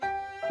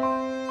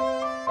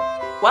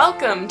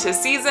Welcome to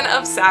Season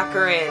of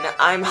Saccharin.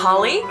 I'm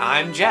Holly.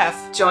 I'm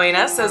Jeff. Join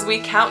us as we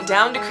count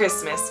down to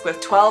Christmas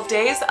with 12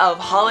 days of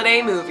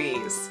holiday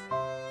movies.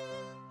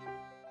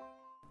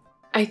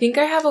 I think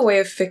I have a way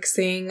of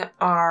fixing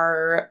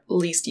our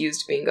least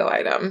used bingo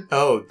item.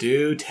 Oh,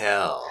 do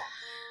tell.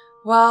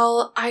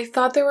 Well, I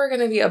thought there were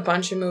going to be a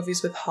bunch of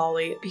movies with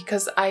Holly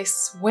because I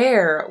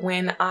swear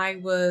when I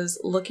was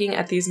looking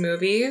at these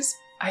movies,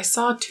 I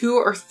saw 2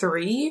 or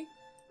 3,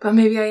 but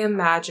maybe I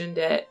imagined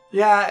it.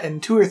 Yeah,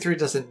 and 2 or 3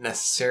 doesn't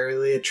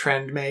necessarily a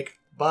trend make,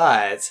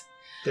 but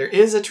there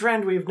is a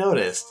trend we've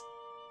noticed.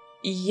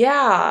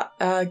 Yeah,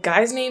 a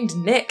guy's named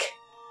Nick.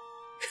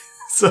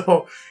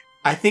 So,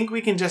 I think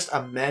we can just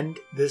amend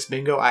this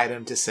bingo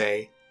item to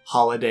say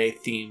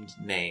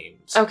holiday-themed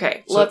names.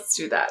 Okay, let's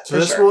do that. So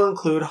this will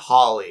include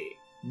Holly,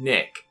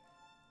 Nick,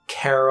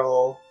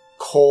 Carol,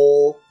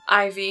 Cole,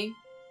 Ivy.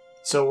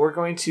 So we're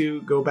going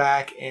to go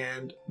back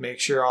and make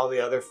sure all the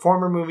other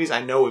former movies...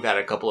 I know we've had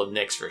a couple of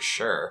Nicks for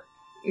sure.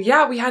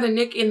 Yeah, we had a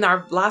Nick in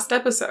our last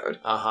episode.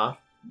 Uh-huh.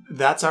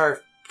 That's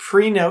our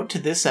pre-note to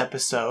this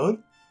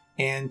episode.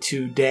 And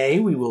today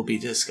we will be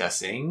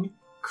discussing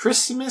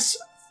Christmas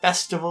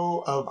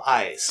Festival of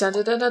Ice. Dun,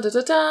 dun, dun, dun,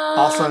 dun, dun.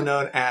 Also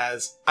known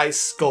as Ice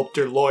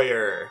Sculptor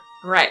Lawyer.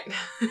 Right.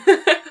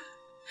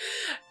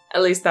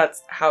 At least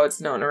that's how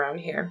it's known around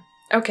here.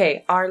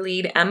 Okay, our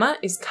lead, Emma,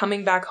 is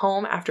coming back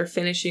home after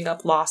finishing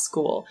up law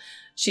school.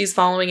 She's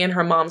following in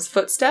her mom's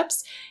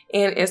footsteps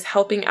and is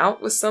helping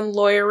out with some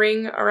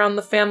lawyering around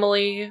the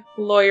family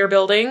lawyer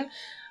building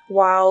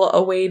while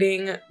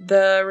awaiting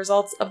the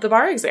results of the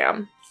bar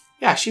exam.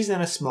 Yeah, she's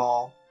in a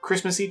small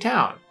Christmassy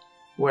town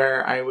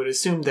where I would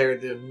assume they're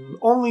the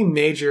only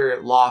major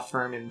law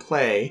firm in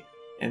play,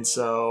 and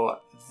so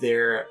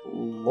their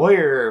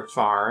lawyer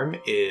farm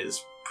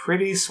is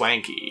pretty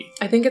swanky.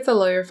 I think it's a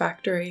lawyer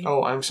factory.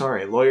 Oh, I'm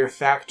sorry, lawyer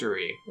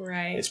factory.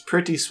 Right. It's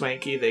pretty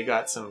swanky. They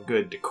got some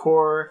good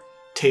decor,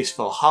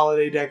 tasteful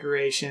holiday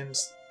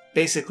decorations.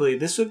 Basically,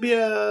 this would be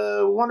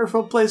a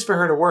wonderful place for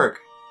her to work.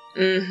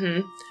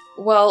 Mm-hmm.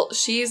 Well,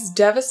 she's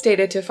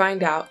devastated to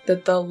find out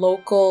that the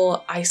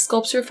local ice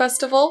sculpture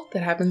festival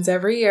that happens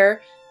every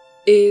year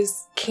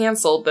is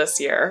canceled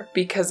this year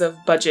because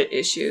of budget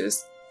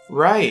issues.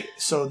 Right.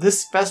 So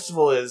this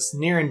festival is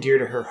near and dear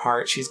to her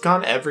heart. She's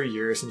gone every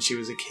year since she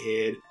was a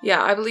kid.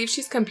 Yeah, I believe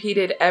she's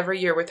competed every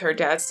year with her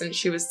dad since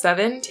she was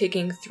 7,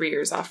 taking 3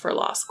 years off for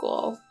law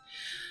school.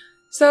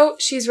 So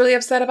she's really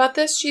upset about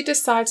this. She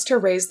decides to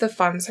raise the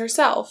funds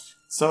herself.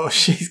 So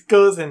she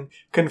goes and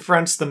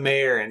confronts the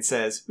mayor and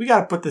says, "We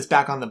got to put this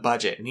back on the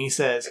budget." And he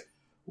says,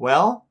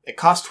 "Well, it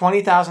costs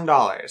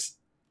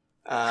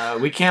 $20,000.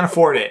 We can't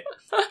afford it."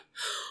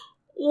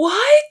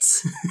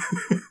 What?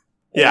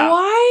 Yeah.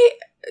 Why?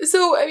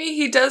 So, I mean,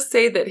 he does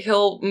say that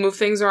he'll move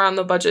things around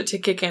the budget to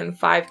kick in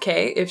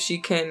 $5,000 if she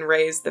can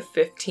raise the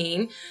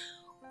 $15,000.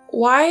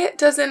 Why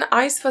does an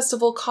ice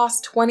festival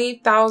cost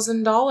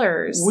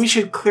 $20,000? We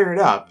should clear it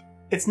up.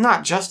 It's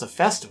not just a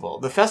festival.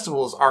 The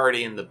festival is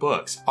already in the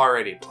books,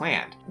 already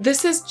planned.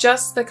 This is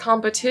just the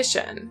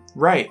competition.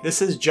 Right.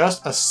 This is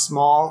just a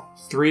small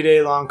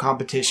 3-day-long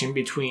competition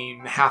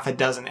between half a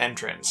dozen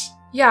entrants.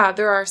 Yeah,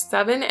 there are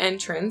 7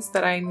 entrants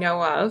that I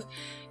know of,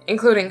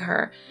 including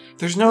her.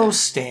 There's no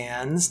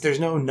stands.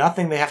 There's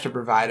nothing they have to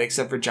provide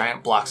except for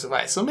giant blocks of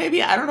ice. So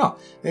maybe, I don't know,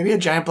 maybe a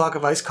giant block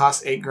of ice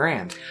costs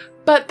 $8,000.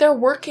 But they're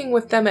working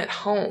with them at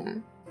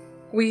home.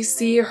 We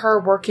see her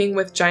working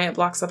with giant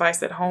blocks of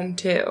ice at home,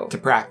 too. To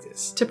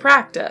practice.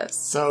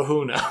 So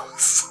who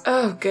knows?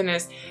 Oh,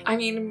 goodness. I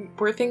mean,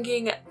 we're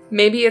thinking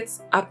maybe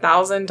it's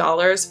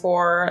 $1,000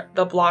 for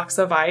the blocks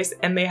of ice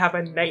and they have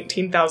a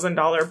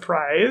 $19,000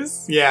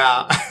 prize.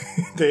 Yeah,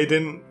 they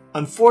didn't.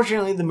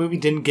 Unfortunately, the movie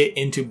didn't get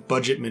into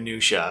budget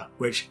minutia,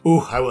 which,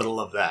 I would have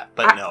loved that,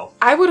 but no.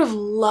 I would have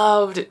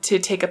loved to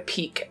take a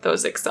peek at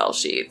those Excel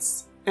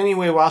sheets.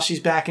 Anyway, while she's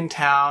back in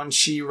town,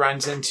 she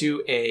runs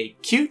into a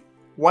cute,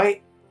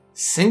 white,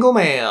 single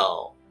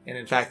male. And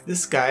in fact,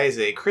 this guy is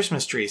a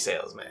Christmas tree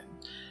salesman.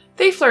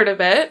 They flirt a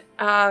bit.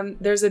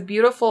 There's a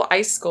beautiful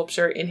ice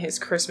sculpture in his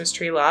Christmas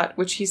tree lot,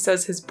 which he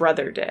says his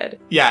brother did.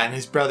 Yeah, and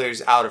his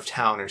brother's out of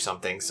town or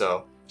something,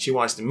 so she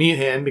wants to meet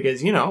him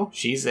because,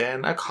 she's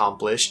an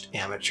accomplished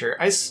amateur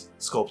ice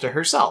sculptor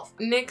herself.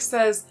 Nick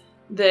says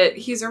that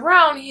he's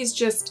around,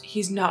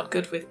 he's not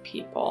good with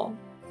people.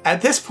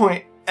 At this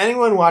point,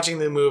 anyone watching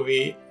the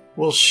movie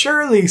will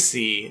surely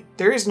see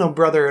there is no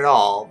brother at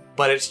all,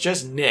 but it's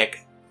just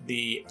Nick,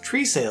 the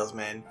tree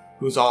salesman,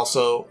 who's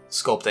also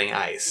sculpting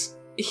ice.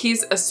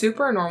 He's a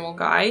super normal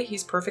guy.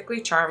 He's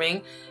perfectly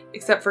charming,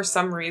 except for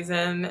some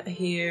reason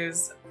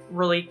he's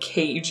really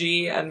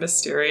cagey and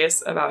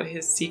mysterious about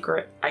his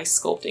secret ice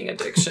sculpting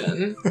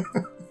addiction.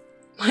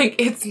 Like,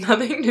 it's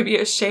nothing to be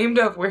ashamed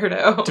of,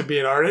 weirdo. To be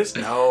an artist?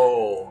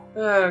 No.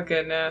 Oh,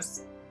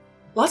 goodness.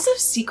 Lots of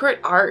secret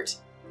art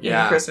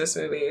in Christmas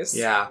movies.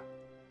 Yeah.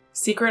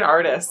 Secret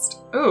artist.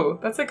 Ooh,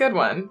 that's a good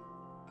one.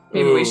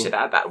 Maybe we should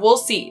add that. We'll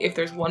see. If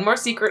there's one more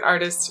secret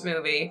artist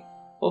movie,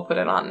 we'll put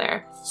it on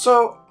there.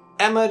 So,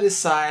 Emma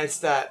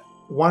decides that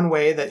one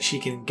way that she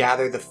can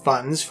gather the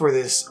funds for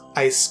this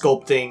ice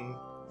sculpting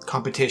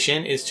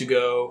competition is to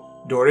go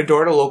door to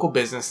door to local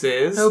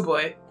businesses. Oh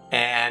boy.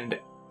 And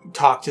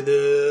talk to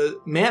the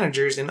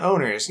managers and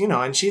owners,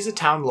 and she's a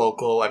town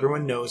local.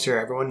 Everyone knows her.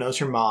 Everyone knows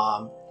her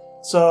mom.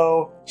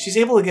 So she's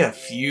able to get a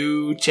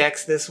few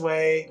checks this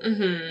way.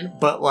 Mm-hmm.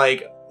 But,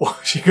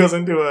 she goes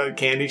into a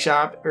candy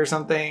shop or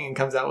something and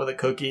comes out with a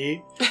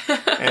cookie.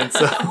 And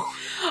so...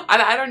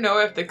 I don't know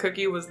if the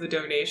cookie was the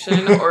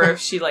donation or if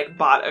she,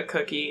 bought a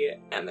cookie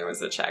and there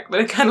was a check.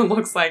 But it kind of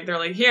looks like they're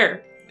like,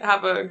 here,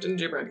 have a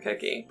gingerbread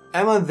cookie.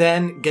 Emma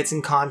then gets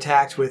in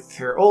contact with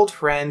her old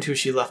friend who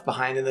she left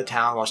behind in the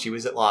town while she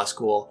was at law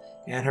school.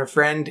 And her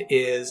friend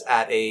is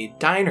at a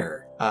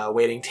diner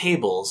waiting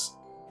tables.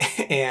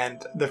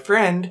 And the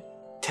friend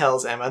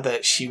tells Emma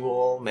that she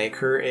will make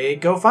her a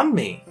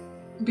GoFundMe.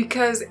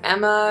 Because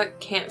Emma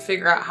can't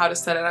figure out how to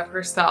set it up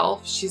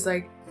herself, she's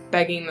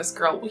begging this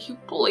girl, will you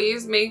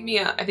please make me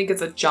I think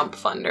it's a jump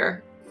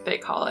funder, they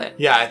call it.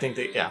 Yeah, I think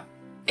that, yeah.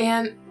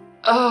 And,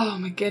 oh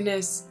my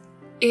goodness,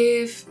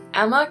 if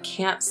Emma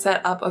can't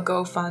set up a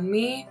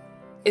GoFundMe,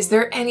 is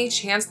there any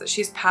chance that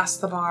she's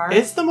past the bar?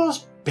 It's the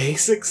most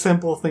basic,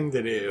 simple thing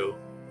to do.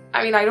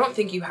 I mean, I don't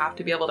think you have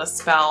to be able to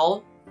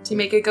spell to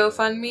make a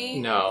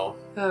GoFundMe. No.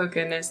 Oh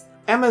goodness.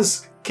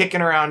 Emma's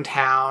kicking around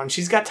town.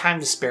 She's got time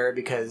to spare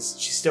because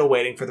she's still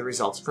waiting for the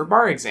results of her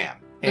bar exam.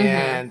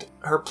 And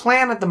her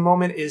plan at the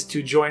moment is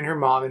to join her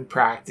mom in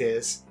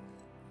practice.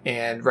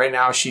 And right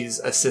now she's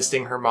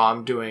assisting her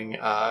mom doing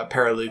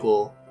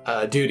paralegal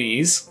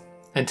duties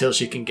until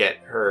she can get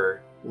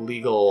her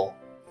legal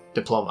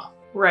diploma.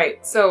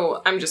 Right.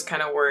 So I'm just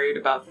kind of worried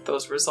about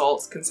those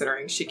results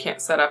considering she can't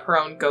set up her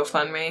own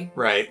GoFundMe.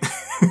 Right.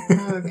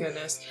 Oh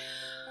goodness.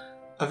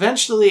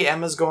 Eventually,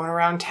 Emma's going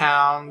around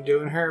town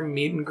doing her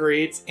meet and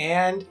greets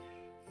and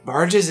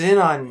barges in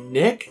on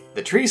Nick,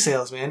 the tree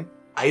salesman,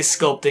 ice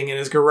sculpting in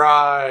his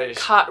garage.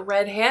 Caught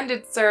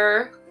red-handed,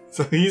 sir.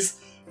 So he's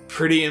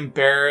pretty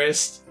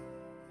embarrassed,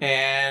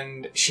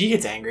 and she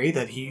gets angry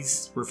that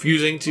he's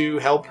refusing to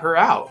help her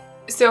out.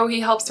 So he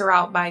helps her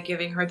out by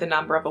giving her the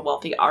number of a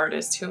wealthy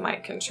artist who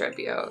might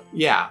contribute.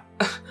 Yeah.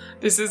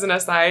 This is an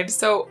aside.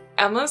 So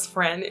Emma's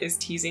friend is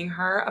teasing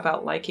her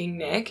about liking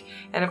Nick,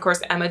 and of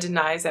course Emma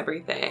denies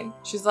everything.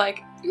 She's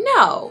like,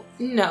 no.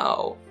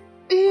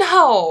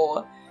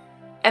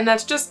 And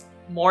that's just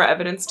more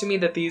evidence to me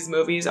that these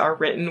movies are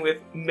written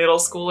with middle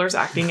schoolers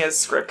acting as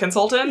script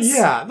consultants.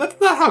 Yeah, that's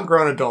not how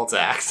grown adults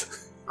act.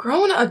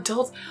 Grown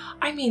adults?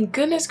 I mean,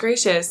 goodness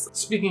gracious.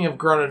 Speaking of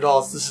grown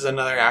adults, this is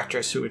another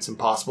actress who it's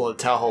impossible to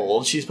tell how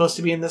old she's supposed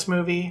to be in this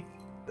movie.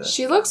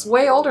 She looks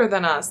way older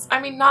than us. I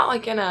mean, not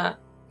like in a...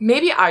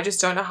 Maybe I just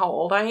don't know how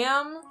old I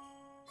am,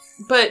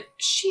 but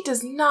she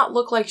does not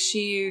look like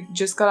she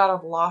just got out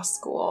of law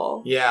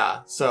school.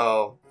 Yeah,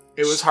 so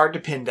it was hard to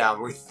pin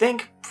down. We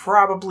think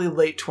probably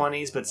late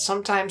 20s, but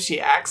sometimes she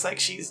acts like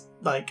she's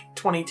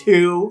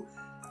 22,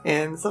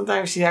 and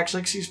sometimes she acts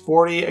like she's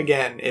 40.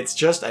 Again, it's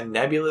just a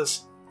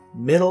nebulous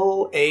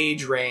middle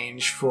age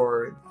range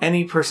for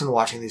any person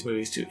watching these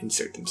movies to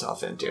insert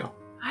themselves into.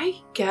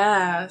 I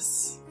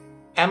guess.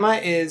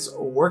 Emma is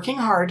working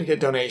hard to get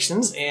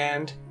donations,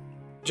 and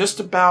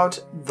just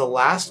about the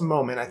last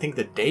moment, I think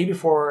the day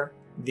before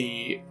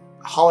the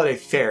holiday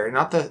fair,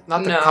 not the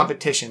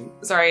competition.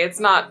 Sorry, it's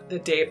not the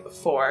day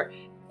before.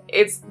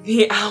 It's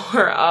the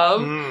hour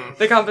of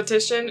the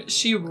competition.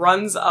 She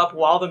runs up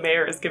while the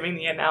mayor is giving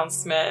the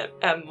announcement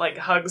and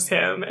hugs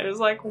him and is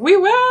like, we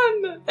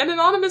won! An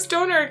anonymous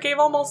donor gave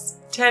almost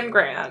 10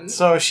 grand.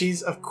 So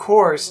she's, of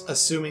course,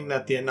 assuming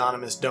that the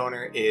anonymous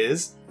donor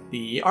is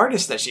the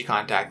artist that she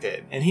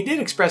contacted. And he did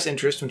express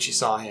interest when she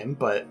saw him,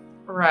 but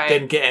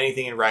didn't get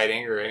anything in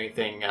writing or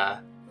anything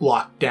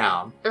locked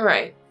down.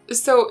 Right.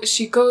 So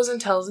she goes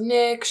and tells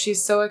Nick,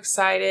 she's so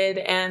excited,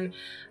 and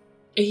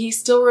he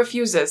still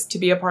refuses to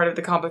be a part of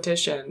the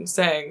competition,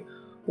 saying,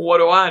 what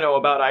do I know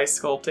about ice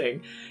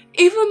sculpting?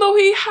 Even though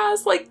he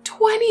has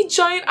 20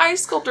 giant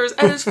ice sculptors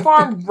at his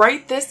farm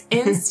right this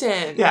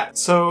instant. Yeah,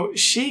 so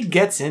she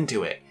gets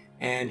into it,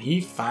 and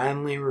he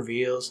finally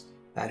reveals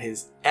that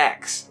his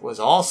ex was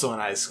also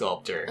an ice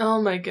sculptor.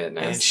 Oh my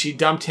goodness. And she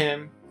dumped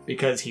him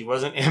because he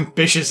wasn't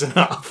ambitious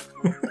enough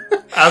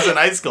as an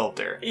ice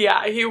sculptor.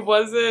 Yeah, he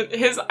wasn't.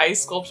 His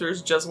ice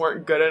sculptures just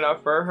weren't good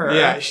enough for her.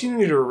 Yeah, she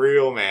needed a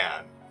real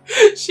man.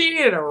 She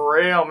needed a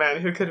real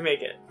man who could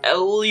make it at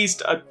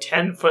least a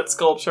 10-foot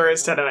sculpture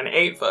instead of an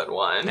 8-foot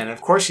one. And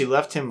of course she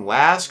left him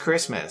last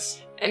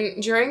Christmas.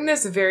 And during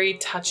this very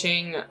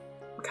touching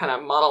kind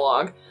of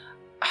monologue,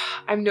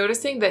 I'm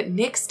noticing that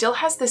Nick still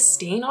has the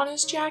stain on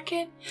his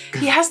jacket.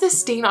 He has this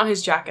stain on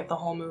his jacket the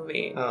whole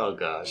movie. Oh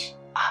gosh.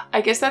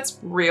 I guess that's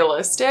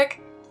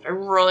realistic. I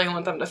really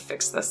want them to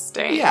fix this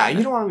stain. Yeah,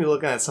 you don't want to be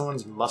looking at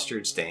someone's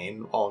mustard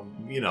stain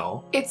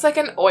It's like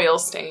an oil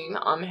stain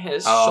on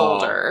his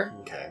shoulder.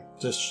 Okay.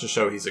 Just to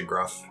show he's a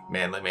gruff,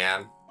 manly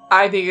man.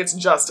 I think it's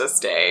just a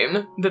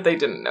stain that they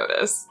didn't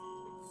notice.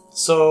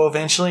 So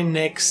eventually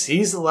Nick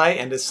sees the light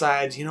and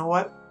decides, you know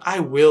what? I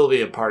will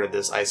be a part of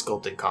this ice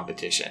sculpting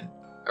competition.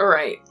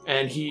 Right.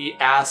 And he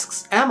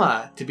asks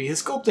Emma to be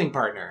his sculpting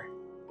partner.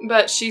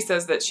 But she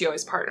says that she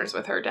always partners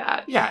with her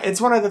dad. Yeah,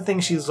 it's one of the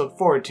things she's looked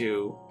forward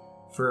to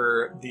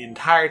for the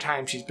entire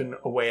time she's been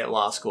away at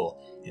law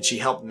school. And she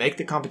helped make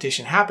the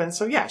competition happen,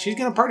 so yeah, she's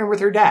going to partner with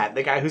her dad,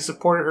 the guy who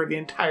supported her the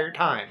entire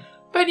time.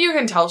 But you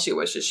can tell she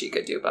wishes she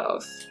could do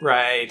both.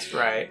 Right.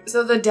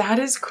 So the dad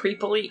is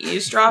creepily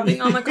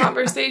eavesdropping on the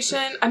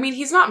conversation. I mean,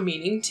 he's not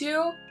meaning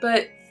to,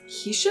 but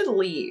he should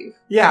leave.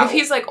 Yeah. Like, if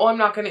he's like, oh, I'm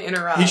not going to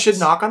interrupt. He should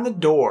knock on the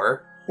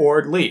door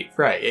or leave.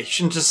 Right. He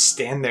shouldn't just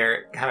stand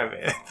there kind of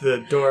at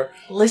the door.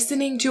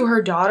 Listening to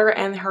her daughter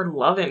and her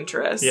love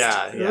interest.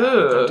 Yeah. Ugh.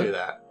 Don't do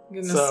that.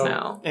 Goodness So,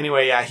 no.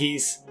 anyway, yeah,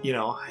 he's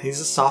a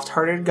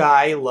soft-hearted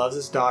guy. He loves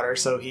his daughter,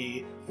 so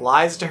he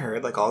lies to her,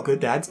 like all good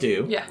dads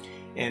do. Yeah.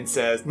 And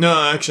says,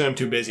 no, actually, I'm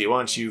too busy. Why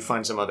don't you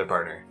find some other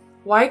partner?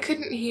 Why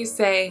couldn't he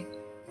say,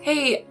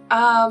 hey,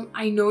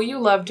 I know you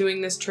love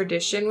doing this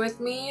tradition with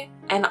me,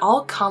 and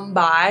I'll come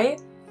by,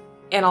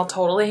 and I'll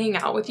totally hang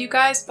out with you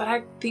guys, but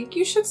I think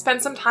you should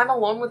spend some time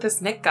alone with this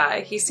Nick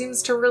guy. He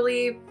seems to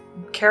really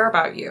care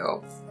about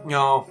you.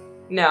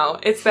 No,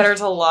 it's better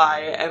to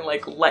lie and,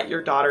 like, let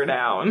your daughter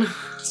down.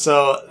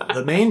 So,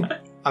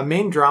 a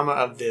main drama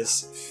of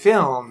this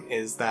film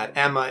is that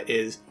Emma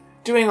is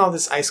doing all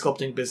this ice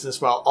sculpting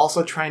business while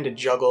also trying to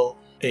juggle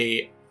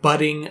a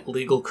budding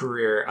legal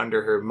career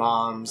under her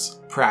mom's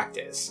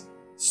practice.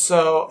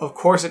 So, of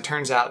course, it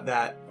turns out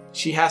that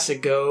she has to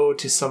go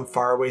to some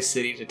faraway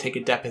city to take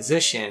a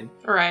deposition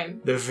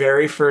Right. the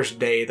very first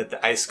day that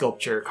the ice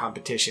sculpture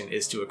competition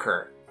is to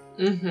occur.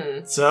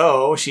 Mm-hmm.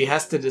 So, she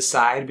has to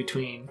decide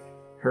between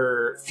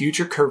her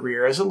future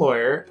career as a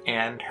lawyer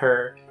and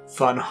her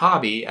fun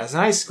hobby as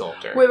an ice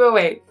sculptor.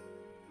 Wait.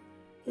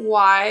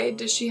 Why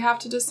does she have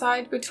to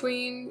decide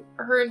between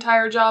her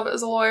entire job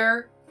as a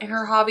lawyer and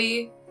her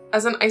hobby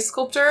as an ice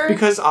sculptor?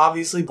 Because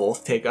obviously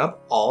both take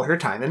up all her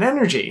time and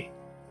energy.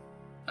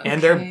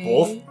 And they're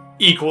both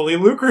equally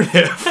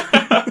lucrative.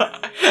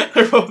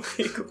 They're both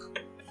equal.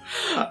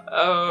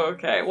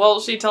 Okay. Well,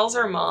 she tells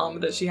her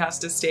mom that she has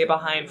to stay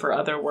behind for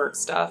other work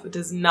stuff. It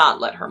does not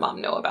let her mom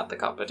know about the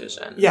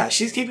competition. Yeah,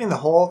 she's keeping the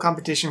whole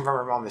competition from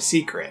her mom a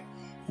secret,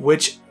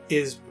 which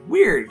is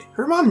weird.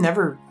 Her mom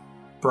never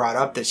brought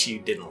up that she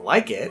didn't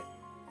like it.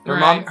 Her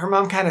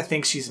mom kind of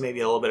thinks she's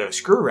maybe a little bit of a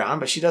screw around,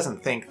 but she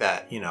doesn't think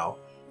that,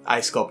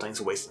 ice sculpting's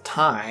a waste of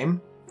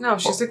time. No,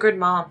 she's a good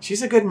mom.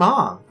 She's a good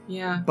mom.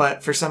 Yeah.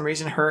 But for some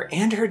reason, her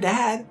and her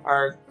dad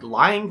are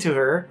lying to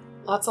her.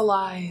 Lots of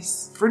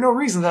lies. For no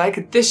reason that I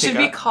could This pick should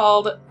be up.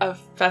 called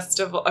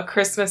a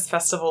Christmas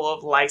festival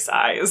of lice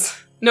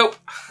eyes. Nope.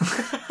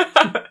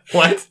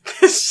 What?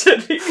 This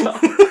should be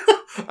called...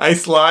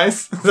 Ice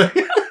lies?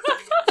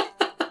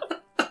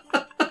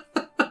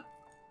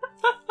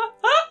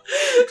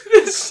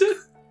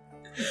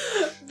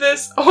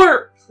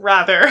 Or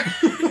rather,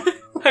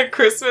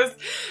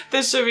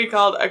 this should be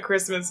called a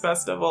Christmas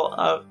festival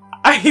of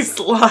ice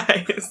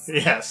lies.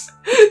 Yes.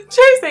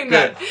 Try saying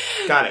Good.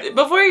 that. Got it.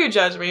 Before you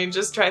judge me,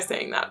 just try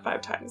saying that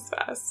 5 times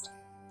fast.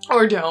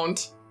 Or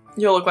don't.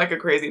 You'll look like a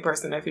crazy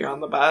person if you're on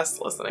the bus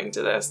listening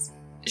to this.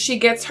 She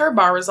gets her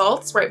bar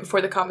results right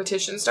before the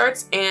competition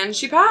starts, and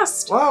she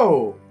passed.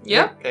 Whoa.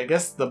 Yep. I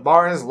guess the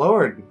bar is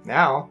lowered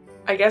now.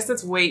 I guess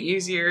it's way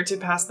easier to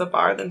pass the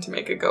bar than to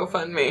make a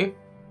GoFundMe.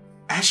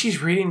 As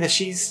she's reading this,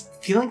 she's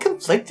feeling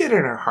conflicted in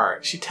her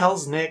heart. She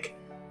tells Nick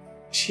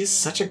she has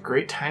such a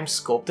great time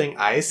sculpting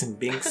ice and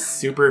being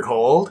super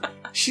cold.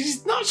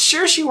 She's not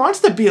sure she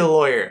wants to be a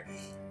lawyer.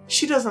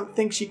 She doesn't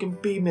think she can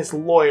be Miss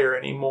Lawyer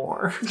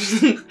anymore.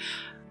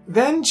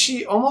 Then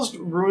she almost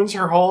ruins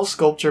her whole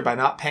sculpture by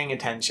not paying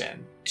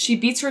attention. She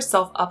beats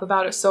herself up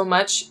about it so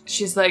much.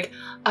 She's like,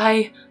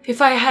 and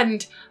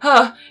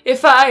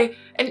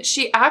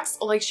she acts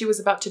like she was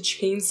about to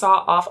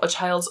chainsaw off a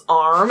child's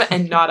arm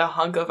and not a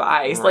hunk of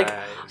ice. Right. Like,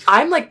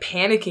 I'm like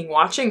panicking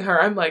watching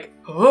her. I'm like,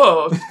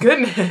 oh,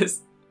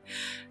 goodness.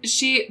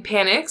 She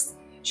panics.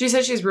 She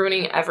says she's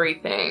ruining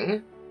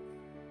everything.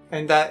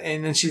 And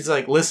then she's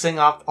like listing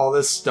off all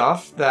this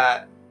stuff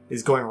that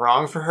is going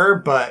wrong for her,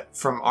 but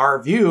from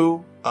our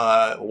view,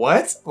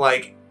 what?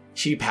 Like,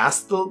 she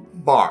passed the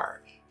bar.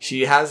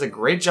 She has a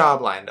great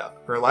job lined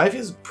up. Her life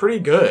is pretty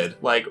good.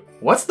 Like,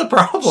 what's the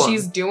problem?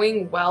 She's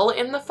doing well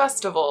in the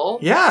festival.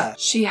 Yeah.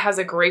 She has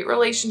a great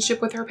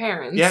relationship with her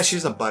parents. Yeah,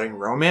 she's a budding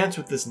romance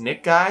with this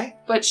Nick guy.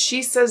 But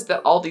she says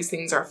that all these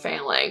things are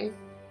failing.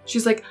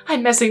 She's like,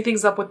 I'm messing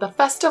things up with the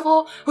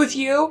festival, with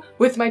you,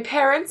 with my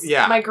parents,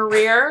 my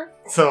career.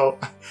 So,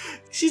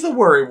 she's a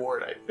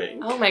worrywart, I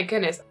think. Oh my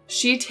goodness.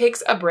 She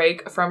takes a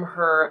break from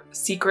her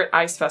secret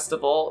ice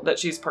festival that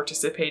she's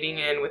participating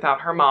in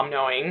without her mom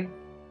knowing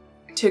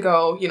to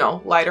go,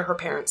 lie to her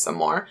parents some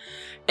more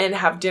and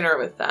have dinner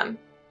with them.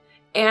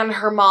 And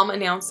her mom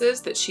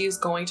announces that she's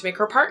going to make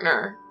her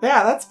partner.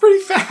 Yeah, that's pretty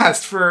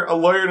fast for a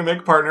lawyer to make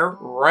a partner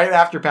right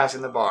after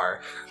passing the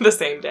bar. The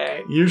same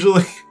day.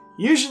 Usually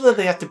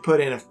they have to put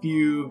in a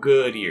few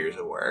good years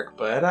of work,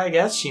 but I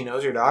guess she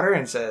knows her daughter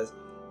and says,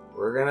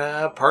 we're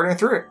gonna partner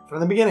through it from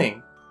the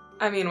beginning.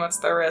 I mean, what's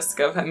the risk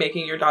of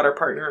making your daughter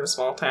partner in a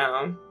small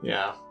town?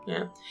 Yeah.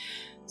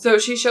 So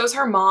she shows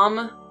her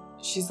mom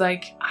she's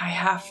like, I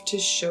have to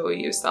show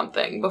you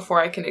something before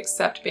I can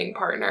accept being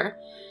partner.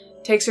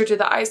 Takes her to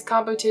the ice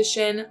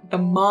competition. The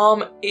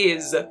mom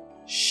is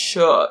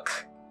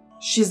shook.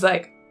 She's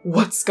like,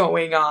 what's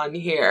going on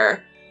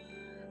here?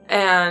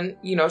 And,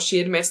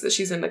 she admits that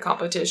she's in the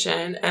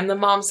competition. And the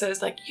mom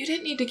says, like, you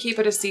didn't need to keep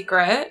it a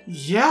secret.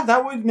 Yeah,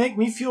 that would make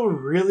me feel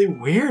really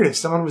weird if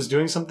someone was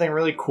doing something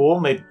really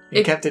cool and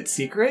they kept it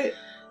secret.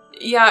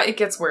 Yeah, it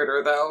gets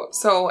weirder, though.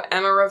 So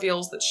Emma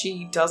reveals that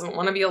she doesn't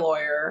want to be a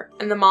lawyer.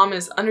 And the mom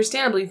is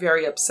understandably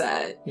very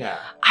upset. Yeah.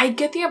 I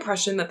get the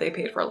impression that they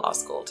paid for law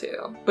school,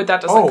 too. But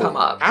that doesn't come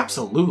up.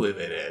 Absolutely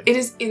they did. It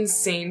is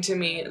insane to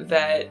me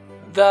that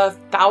the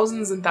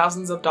thousands and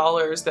thousands of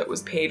dollars that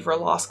was paid for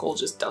law school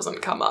just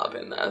doesn't come up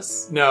in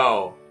this.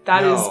 No.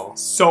 That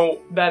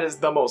is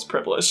the most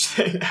privileged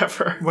thing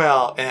ever.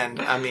 Well,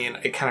 and I mean,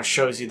 it kind of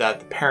shows you that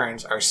the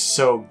parents are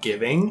so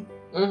giving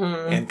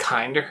and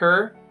kind to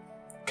her.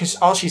 Because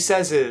all she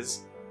says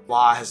is,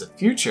 law has a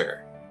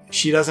future.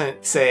 She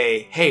doesn't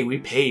say, hey, we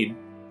paid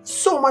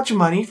so much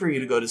money for you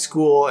to go to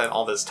school and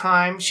all this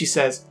time. She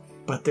says,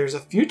 but there's a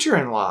future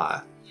in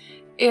law.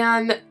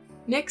 And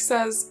Nick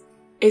says,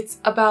 it's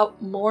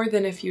about more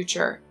than a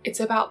future. It's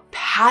about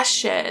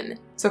passion.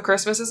 So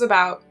Christmas is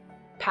about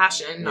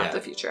passion, not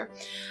the future.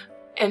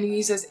 And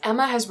he says,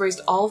 Emma has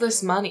raised all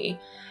this money.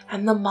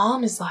 And the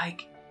mom is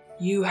like,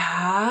 you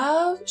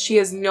have? She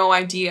has no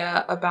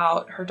idea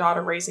about her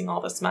daughter raising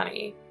all this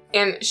money.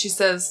 And she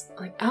says,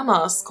 like,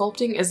 Emma,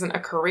 sculpting isn't a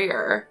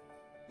career.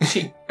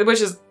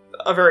 Which is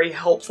a very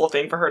helpful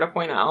thing for her to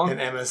point out.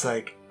 And Emma's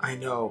like, I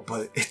know,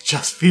 but it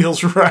just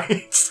feels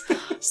right.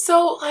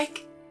 So,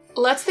 like,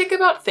 let's think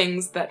about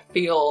things that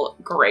feel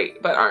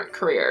great but aren't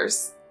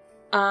careers.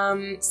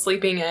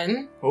 Sleeping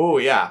in. Oh,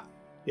 yeah.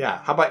 Yeah.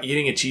 How about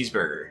eating a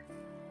cheeseburger?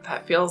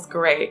 That feels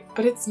great,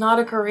 but it's not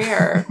a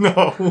career.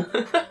 No.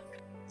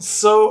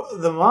 So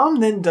the mom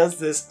then does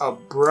this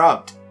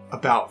abrupt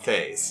about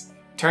face.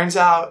 Turns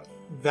out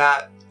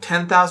that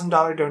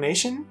 $10,000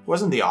 donation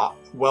wasn't the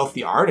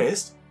wealthy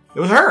artist. It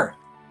was her.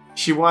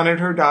 She wanted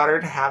her daughter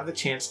to have the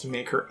chance to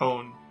make her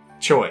own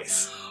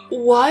choice.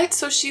 What?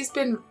 So she's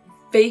been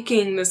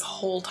faking this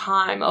whole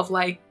time of,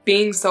 like,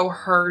 being so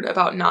hurt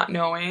about not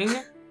knowing.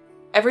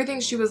 Everything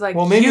she was like,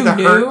 well, maybe you the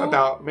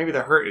knew? Maybe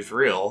the hurt is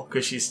real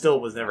because she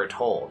still was never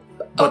told.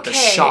 But the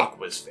shock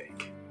was fake.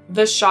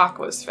 The shock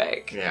was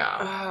fake.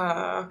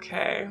 Yeah.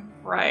 Okay.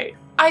 Right.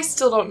 I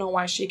still don't know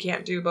why she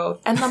can't do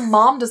both. And the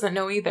mom doesn't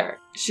know either.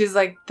 She's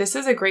like, this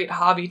is a great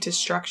hobby to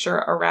structure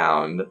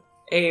around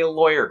a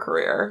lawyer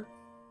career.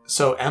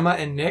 So Emma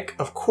and Nick,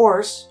 of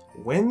course,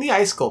 win the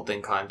ice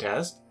sculpting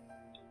contest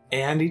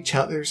and each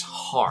other's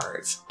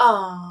hearts.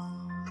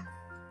 Aww.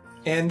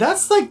 And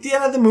that's like the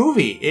end of the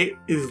movie. It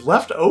is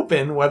left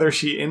open whether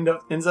she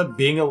ends up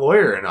being a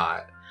lawyer or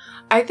not.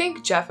 I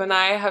think Jeff and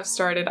I have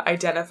started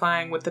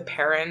identifying with the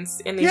parents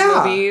in these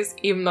movies,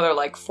 even though they're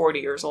like 40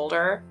 years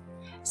older.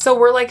 So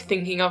we're like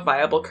thinking of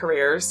viable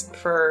careers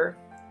for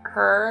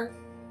her.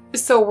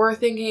 So we're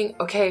thinking,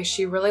 okay,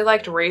 she really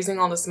liked raising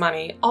all this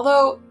money,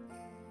 although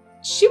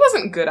she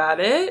wasn't good at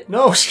it.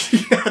 No,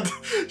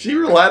 she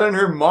relied on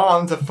her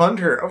mom to fund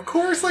her. Of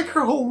course, like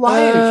her whole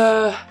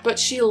life. But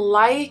she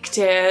liked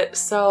it,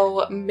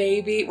 so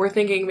maybe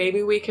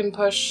we can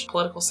push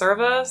political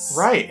service.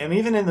 Right, and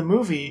even in the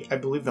movie, I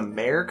believe the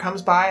mayor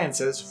comes by and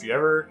says, if you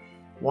ever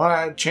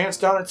want a chance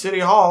down at City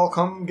Hall,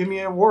 come give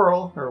me a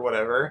whirl, or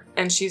whatever.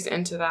 And she's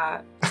into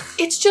that.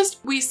 It's just,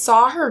 we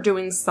saw her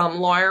doing some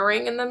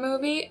lawyering in the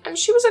movie, and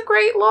she was a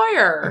great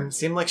lawyer. And it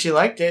seemed like she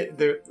liked it.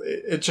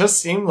 It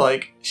just seemed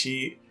like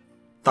she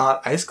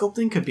thought ice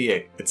sculpting could be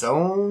its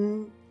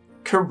own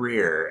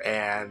career,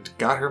 and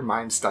got her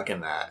mind stuck in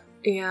that.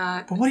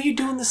 Yeah. But what do you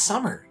do in the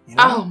summer? You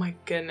know? Oh my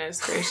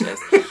goodness gracious.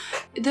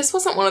 This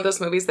wasn't one of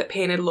those movies that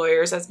painted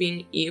lawyers as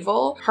being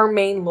evil. Her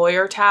main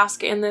lawyer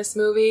task in this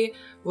movie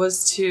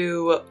was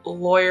to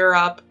lawyer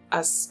up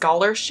a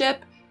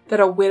scholarship that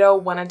a widow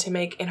wanted to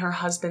make in her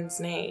husband's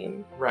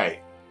name.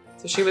 Right.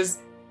 So she was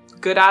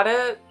good at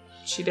it.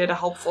 She did a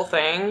helpful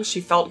thing.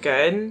 She felt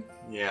good.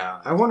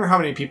 Yeah. I wonder how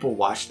many people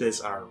watch this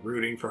and are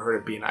rooting for her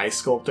to be an ice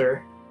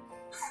sculptor.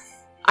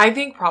 I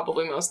think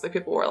probably most of the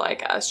people were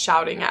like us,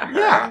 shouting at her.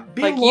 Yeah,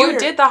 like, you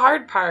did the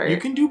hard part. You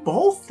can do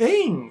both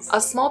things.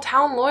 A small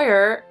town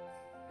lawyer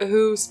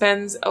who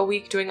spends a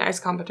week doing ice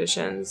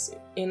competitions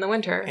in the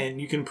winter. And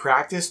you can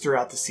practice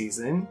throughout the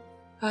season.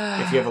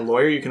 If you have a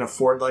lawyer, you can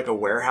afford like a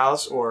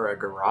warehouse or a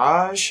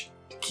garage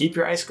to keep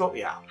your ice sculpt.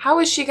 Yeah. How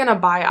is she gonna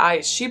buy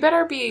ice? She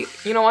better be,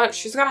 you know what?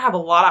 She's gonna have a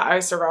lot of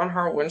ice around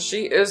her when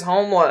she is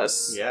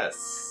homeless.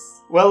 Yes.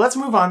 Well, let's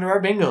move on to our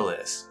bingo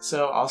list.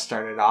 So I'll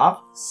start it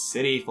off.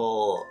 City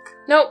folk.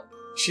 Nope.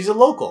 She's a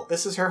local.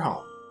 This is her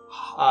home.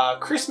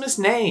 Christmas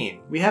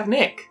name. We have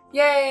Nick.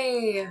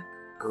 Yay.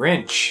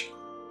 Grinch.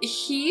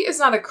 He is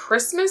not a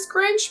Christmas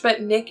Grinch,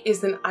 but Nick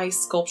is an ice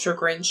sculpture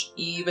Grinch,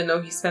 even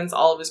though he spends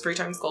all of his free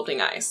time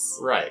sculpting ice.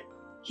 Right.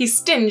 He's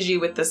stingy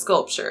with the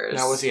sculptures.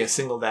 Now, was he a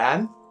single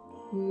dad?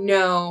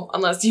 No,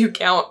 unless you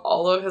count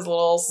all of his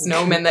little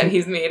snowmen that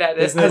he's made at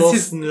his little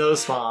snow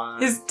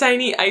spawn. His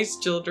tiny ice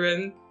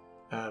children.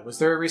 Was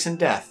there a recent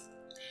death?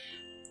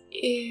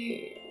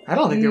 Eh, I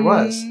don't think there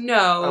was.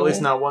 No. At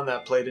least not one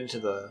that played into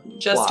the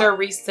Just plot. a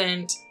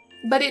recent...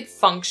 But it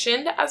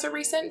functioned as a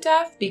recent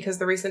death because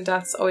the recent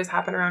deaths always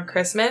happen around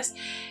Christmas.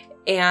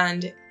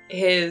 And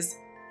his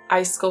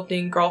ice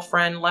sculpting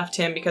girlfriend left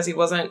him because he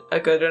wasn't a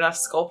good enough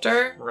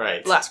sculptor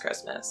Right. last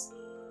Christmas.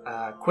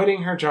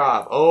 Quitting her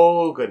job.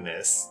 Oh,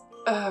 goodness.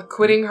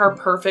 Quitting her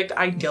perfect,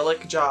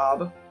 idyllic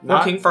job. Not-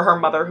 Working for her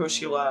mother who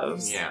she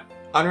loves. Yeah.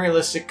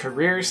 Unrealistic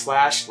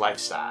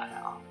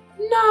career/lifestyle.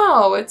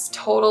 No, it's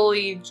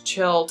totally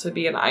chill to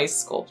be an ice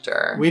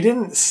sculptor. We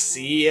didn't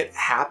see it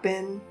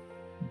happen,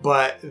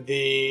 but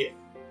the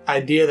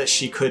idea that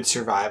she could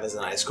survive as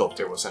an ice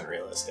sculptor was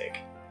unrealistic.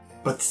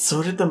 But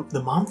so did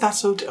the mom thought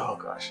so too. Oh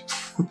gosh.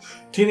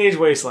 Teenage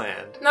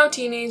Wasteland. No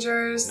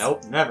teenagers.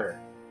 Nope, never.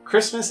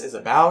 Christmas is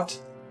about...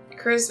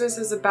 Christmas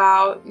is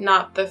about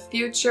not the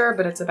future,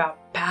 but it's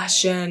about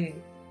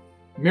passion.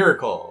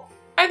 Miracle.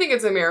 I think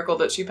it's a miracle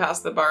that she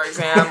passed the bar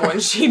exam when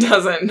she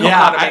doesn't know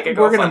how to make a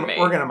we're GoFundMe.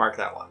 gonna mark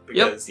that one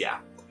because yeah.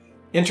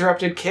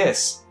 Interrupted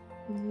kiss.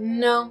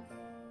 No,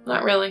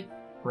 not really.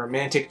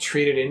 Romantic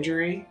treated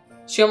injury.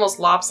 She almost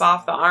lops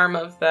off the arm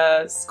of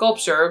the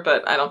sculpture,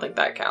 but I don't think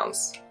that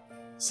counts.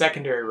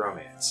 Secondary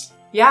romance.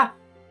 Yeah,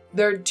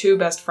 their two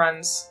best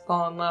friends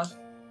fall in love.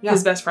 Yeah.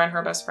 His best friend,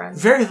 her best friend.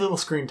 Very little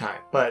screen time,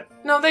 but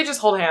No, they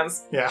just hold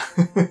hands. yeah.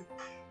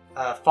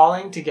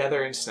 Falling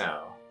together in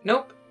snow.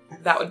 Nope.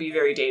 That would be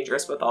very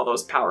dangerous with all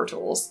those power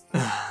tools.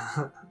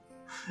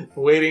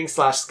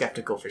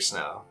 Waiting/skeptical for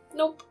snow.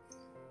 Nope.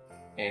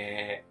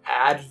 And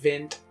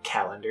Advent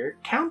calendar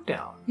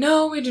countdown.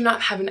 No, we do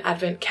not have an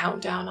advent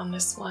countdown on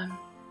this one.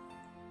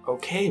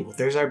 Okay, well,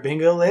 there's our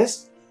bingo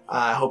list.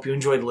 I hope you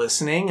enjoyed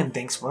listening, and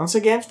thanks once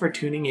again for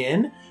tuning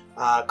in.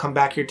 Come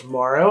back here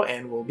tomorrow,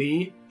 and we'll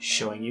be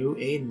showing you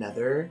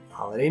another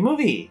holiday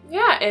movie.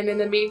 Yeah, and in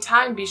the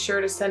meantime, be sure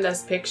to send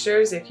us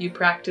pictures if you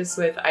practice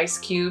with ice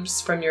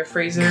cubes from your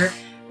freezer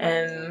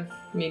and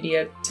maybe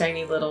a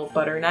tiny little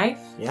butter knife.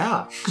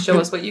 Yeah. Show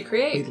us what you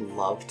create. We'd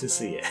love to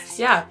see it.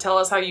 Yeah, tell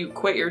us how you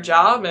quit your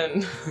job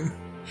and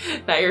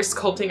now you're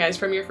sculpting ice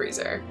from your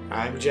freezer.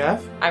 I'm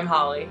Jeff, I'm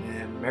Holly.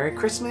 and Merry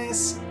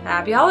Christmas.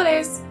 Happy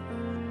holidays!